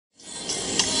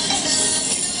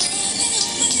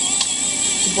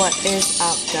What is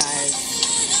up, guys?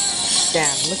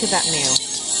 Damn, look at that meal.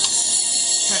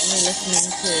 Currently listening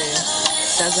to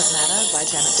Doesn't Matter by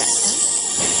Janet Jackson.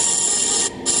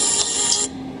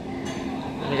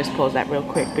 Let me just pause that real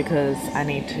quick because I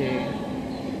need to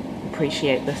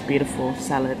appreciate this beautiful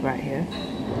salad right here.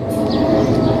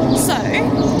 So,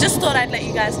 just thought I'd let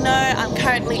you guys know I'm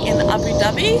currently in Abu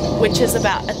Dhabi, which is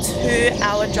about a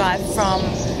 2-hour drive from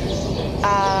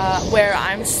where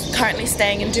I'm currently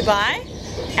staying in Dubai.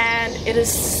 And it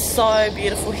is so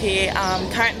beautiful here.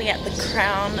 I'm currently at the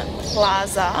Crown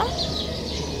Plaza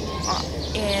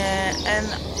and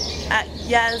at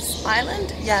Yas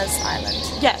Island.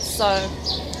 Yeah, so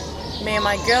me and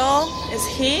my girl is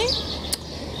here,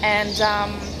 and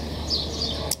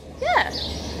yeah,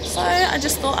 so I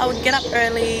just thought I would get up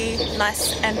early,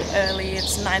 nice and early.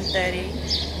 It's 9:30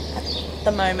 at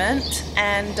the moment,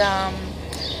 and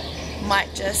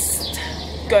might just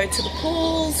go to the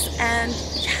pools, and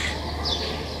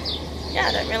yeah,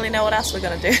 I don't really know what else we're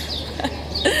gonna do.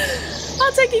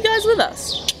 I'll take you guys with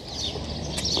us.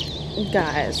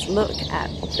 Guys, look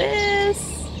at this.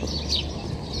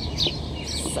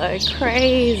 So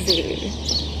crazy.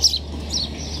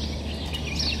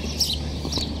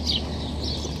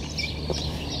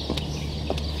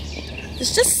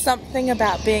 There's just something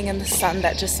about being in the sun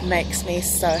that just makes me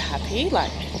so happy.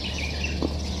 Like,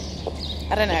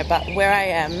 I don't know, but where I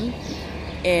am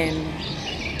in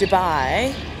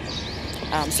Dubai,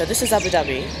 so this is Abu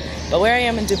Dhabi, but where I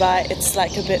am in Dubai, it's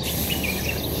like a bit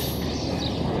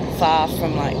far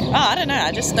from, like, I don't know,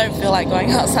 I just don't feel like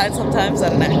going outside sometimes, I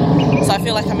don't know. So I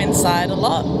feel like I'm inside a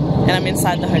lot, and I'm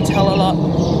inside the hotel a lot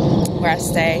where I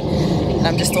stay, and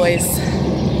I'm just always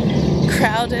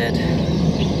crowded.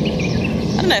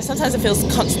 I don't know, sometimes it feels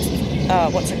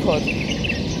what's it called?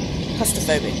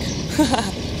 Claustrophobic.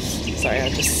 Sorry, I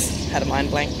just had a mind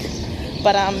blank.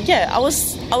 But yeah, I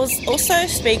was also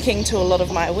speaking to a lot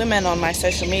of my women on my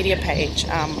social media page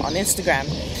on Instagram,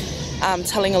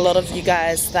 telling a lot of you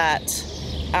guys that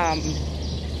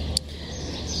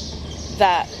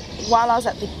that while I was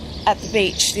at the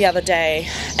beach the other day,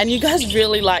 and you guys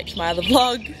really liked my other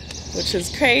vlog, which is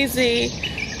crazy,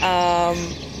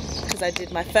 because I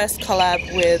did my first collab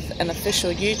with an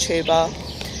official YouTuber,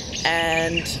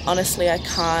 and honestly I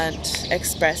can't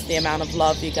express the amount of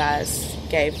love you guys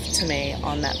gave to me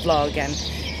on that vlog, and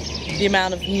the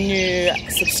amount of new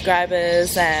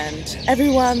subscribers and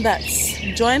everyone that's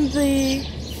joined the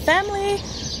family.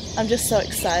 I'm just so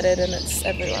excited, and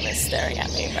everyone is staring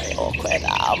at me very awkward.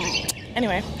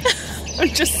 Anyway, I'm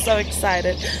just so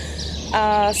excited.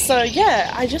 So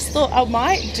yeah, I just thought I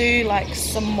might do like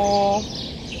some more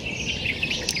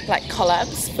like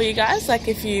collabs for you guys, like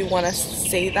if you want to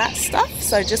see that stuff.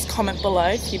 So just comment below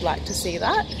if you'd like to see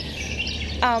that.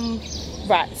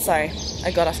 Right, sorry,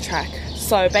 I got off track.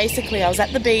 So basically I was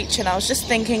at the beach and I was just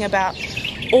thinking about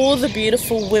all the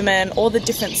beautiful women, all the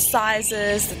different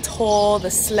sizes, the tall,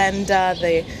 the slender,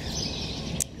 the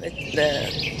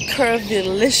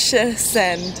curvilicious,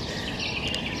 and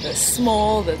the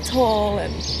small, the tall,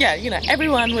 and yeah, you know,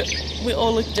 everyone, we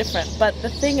all look different. But the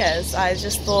thing is, I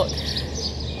just thought,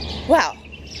 wow,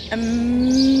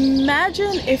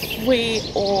 imagine if we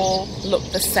all look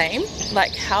the same.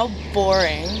 Like, how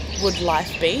boring would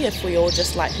life be if we all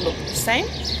just like look the same?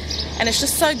 And it's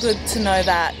just so good to know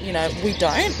that, you know, we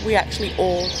don't. We actually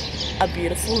all are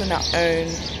beautiful in our own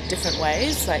different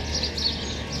ways. Like,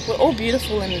 we're all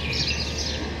beautiful in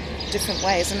different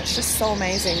ways, and it's just so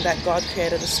amazing that God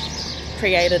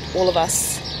created all of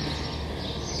us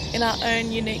in our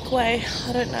own unique way.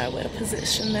 I don't know where to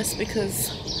position this because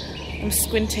I'm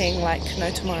squinting like no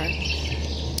tomorrow.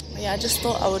 But yeah, I just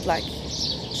thought I would like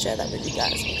share that with you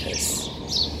guys because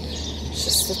it's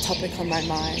just the topic on my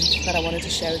mind that I wanted to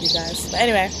share with you guys. But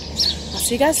anyway, I'll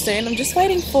see you guys soon. I'm just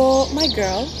waiting for my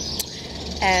girl,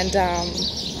 and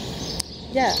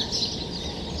yeah,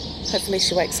 hopefully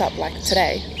she wakes up like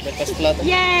today. Breakfast platter.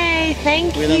 Yay,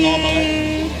 thank you. With a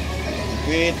normal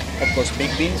with, of course,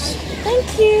 baked beans.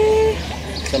 Thank you.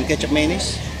 Some ketchup,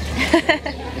 mayonnaise.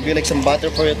 Would you like some butter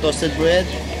for your toasted bread?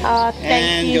 Oh,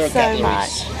 thank you so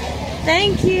much.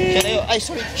 Thank you.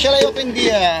 Shall I open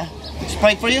the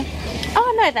Sprite for you?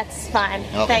 Oh no, that's fine.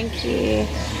 Okay. Thank you.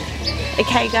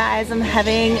 Okay guys, I'm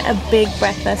having a big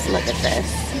breakfast. Look at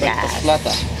this. Breakfast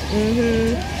platter.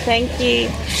 Thank you.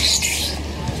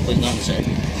 Put it on, sir.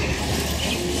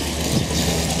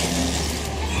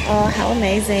 Oh, how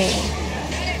amazing.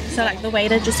 So like the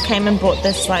waiter just came and brought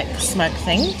this like smoke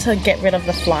thing to get rid of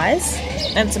the flies,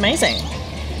 and it's amazing.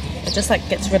 It just like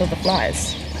gets rid of the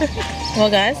flies. Well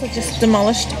guys, I just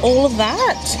demolished all of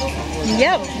that.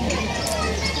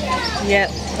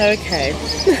 Yep, okay.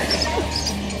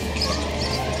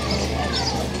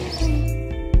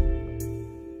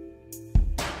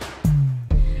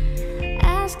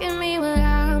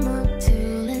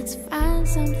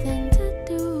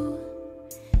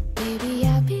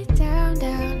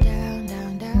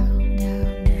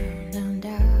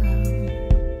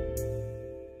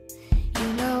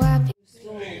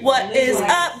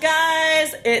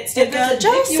 It's your girl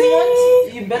Josie.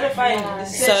 You better find.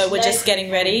 So we're just getting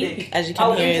ready, as you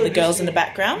can hear the girls in the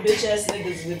background.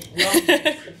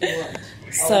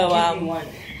 So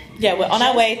yeah, we're on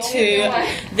our way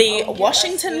to the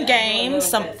Washington game,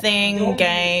 something.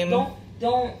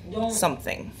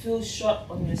 Feel short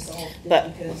on yourself.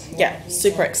 But yeah,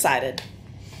 super excited.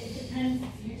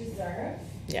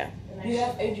 Yeah. You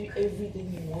have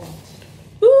everything you want.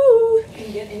 Woo! You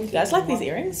can get anything. You guys like these you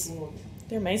earrings? want.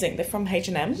 They're amazing. They're from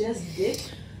H&M. Just dip.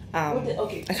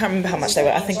 Okay. I can't remember how much they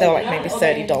were. I think they were like maybe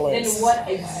 $30. Then what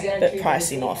exactly Bit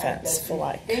pricey, no offense, for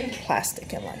like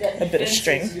plastic and like a bit of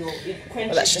string.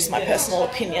 But that's just my personal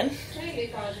opinion.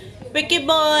 Ricky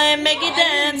boy, make it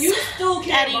dance.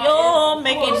 Daddy, oh,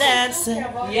 make it dance.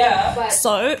 Yeah.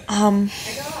 So,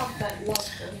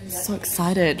 so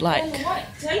excited, like.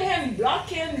 Tell him, block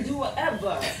him, do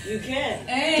whatever you can.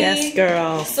 Yes,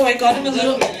 girl. So I got him a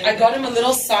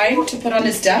little sign to put on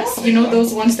his desk. You know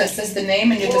those ones that says the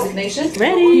name and your designation?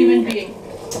 Ready. Human being.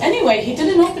 Anyway, he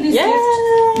didn't open his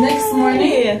gift next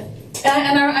morning.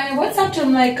 And I WhatsApped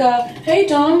him like, hey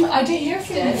Dom, I didn't hear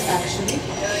from you actually.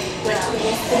 Went to the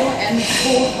hospital and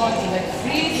cold water, like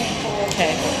freezing cold.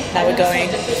 Okay, now we're going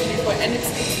And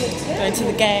it's to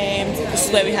the game. This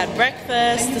is where we had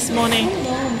breakfast this morning.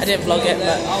 I didn't vlog it,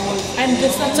 but and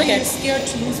this it's okay. scared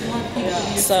to lose one.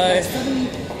 So,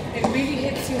 It really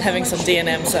hits you. having some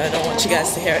D&M, so I don't want you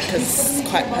guys to hear it because it's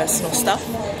quite personal stuff.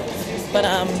 But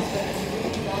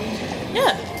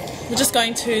yeah, we're just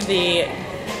going to the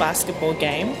basketball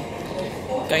game.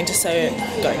 Going to oh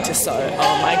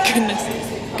my goodness,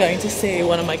 going to see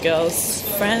one of my girls'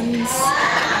 friends.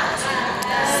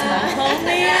 Smile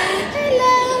me.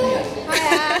 Hello.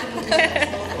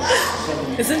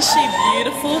 Isn't she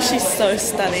beautiful? She's so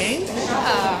stunning.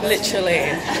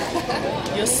 Literally,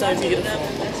 you're so beautiful.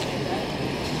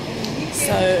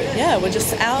 So yeah, we're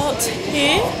just out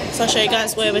here. So I'll show you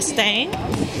guys where we're staying.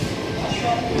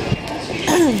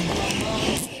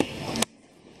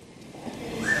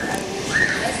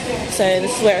 So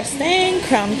this is where we're staying,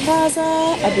 Crown Plaza,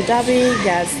 Abu Dhabi,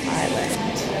 Yas Island.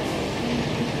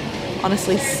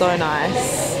 Honestly, so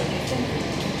nice.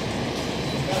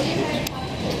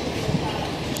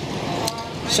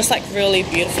 It's just like really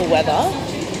beautiful weather.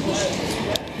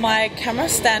 My camera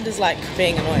stand is like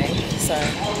being annoying, so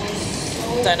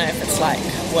don't know if it's like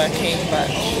working, but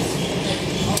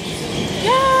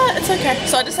yeah, it's okay.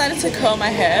 So I decided to curl my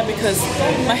hair because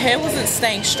my hair wasn't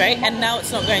staying straight and now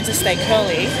it's not going to stay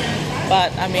curly.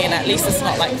 But I mean, at least it's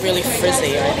not like really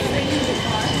frizzy or anything.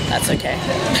 That's okay.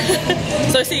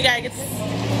 So see you guys.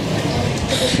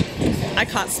 I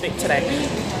can't speak today.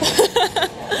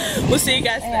 We'll see you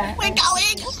guys there. We're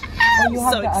going! I'm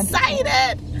so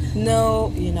excited!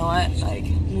 No, you know what? Like,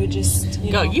 we're just.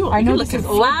 Go, you're looking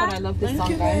fly. But I love this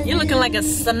song, guys. You're looking like a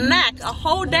snack, a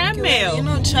whole damn meal. You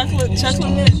know, chocolate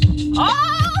mint. Oh!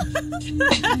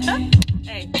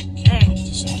 Hey.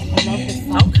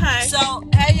 Okay. So,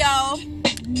 hey y'all.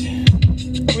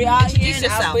 We are here in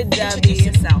Abu Dhabi.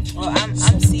 Well, I'm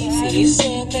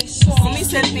Cece. Call me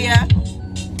Cynthia.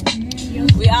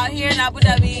 We are here in Abu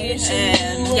Dhabi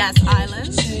and Yas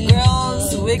Island.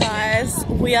 girls, Guys,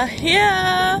 we are here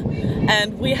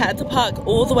and we had to park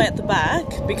all the way at the back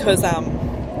because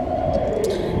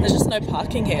there's just no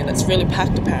parking here and it's really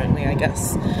packed apparently, I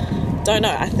guess. Don't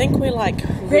know, I think we're like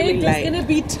really There's late. gonna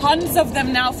be tons of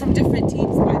them now from different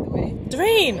teams, by the way.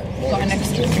 Doreen! Got an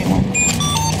extra green.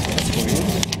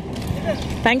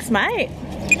 Thanks, mate.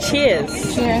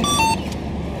 Cheers. Cheers.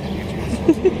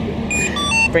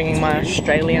 Bringing my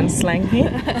Australian slang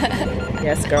here.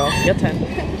 Yes, girl, your turn.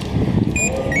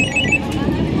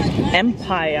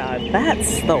 Empire,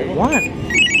 that's the one.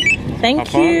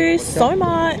 Thank you so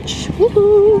much.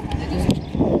 Woohoo!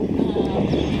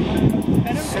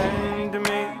 Send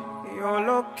me your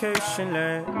location,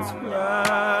 let's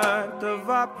ride the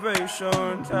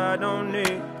vibrations. I don't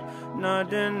need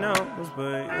nothing else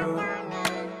but you.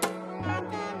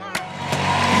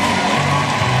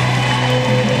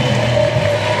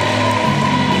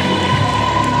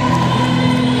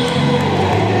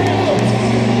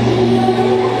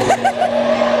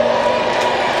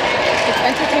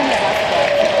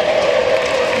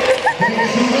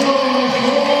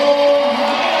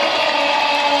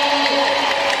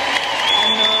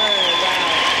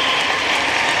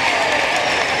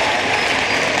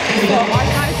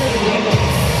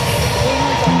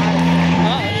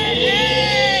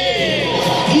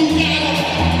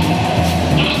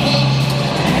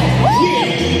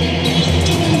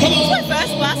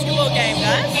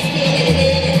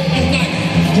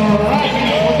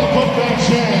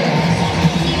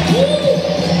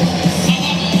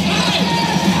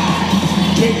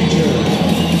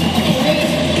 Danger.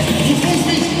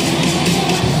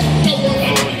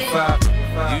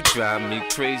 drive me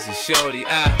crazy, shorty.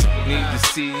 I need to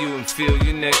see you and feel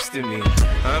you next to me.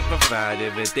 I provide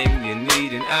everything you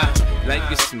need, and I like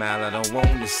your smile. I don't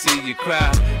want to see you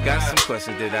cry. Got some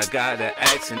questions that I gotta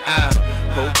ask, and I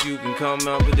hope you can come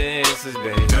up with the answers,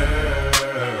 baby.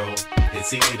 Girl,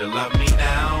 it's easy to love me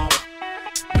now.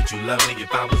 Would you love me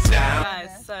if I was down?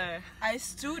 Guys, so I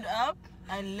stood up.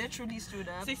 I literally stood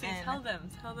up. Cece, tell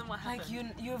them what happened.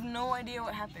 Like you have no idea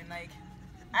what happened. Like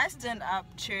I stand up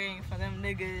cheering for them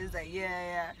niggas. Like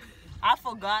yeah. I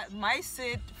forgot my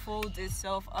seat folds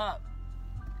itself up.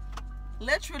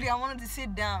 Literally, I wanted to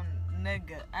sit down,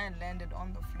 nigga. I landed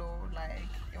on the floor like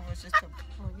it was just a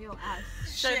real ass.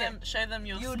 Show them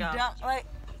your scarf. Like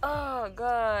oh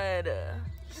god.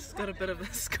 She's got a bit of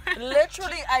a scratch.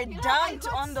 Literally, I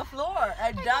dunked on the floor.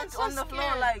 I dunked on the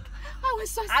floor like I was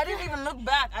so scared. I didn't even look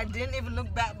back. I didn't even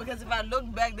look back because if I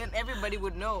looked back, then everybody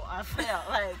would know I fell.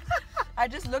 Like I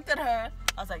just looked at her.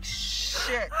 I was like,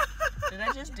 shit. Did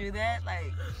I just do that?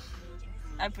 Like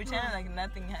I pretended like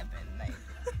nothing happened. Like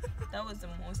that was the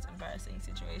most embarrassing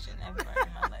situation ever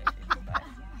in my life in Dubai.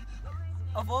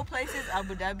 Of all places,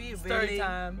 Abu Dhabi, Story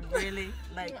time. Really,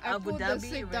 like I Abu pulled Dhabi, the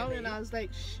seat down and I was like,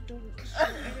 shh, don't show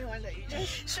anyone that you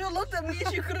just. She looked at me.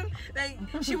 She couldn't like.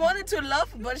 She wanted to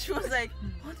laugh, but she was like,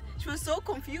 what? She was so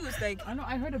confused. Like, I know.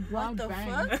 I heard a what brown the bang.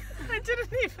 fuck? I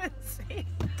didn't even see.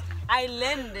 I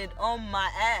landed on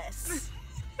my ass.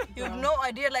 You have no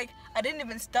idea. Like, I didn't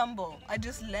even stumble. I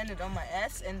just landed on my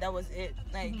ass, and that was it.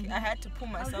 Like, I had to pull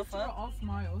myself up. Off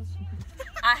miles.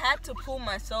 I had to pull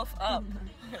myself up.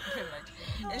 Pretty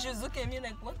much. And she was looking at me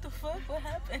like, what the fuck? What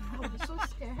happened? I was so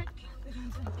scared.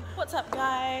 What's up,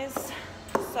 guys?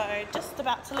 So just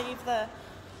about to leave the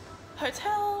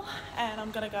hotel and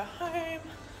I'm gonna go home.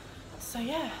 So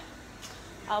yeah,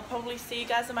 I'll probably see you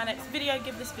guys in my next video.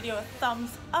 Give this video a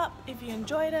thumbs up if you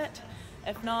enjoyed it.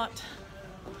 If not,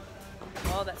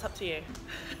 well, that's up to you.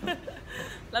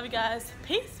 Love you guys.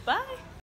 Peace. Bye.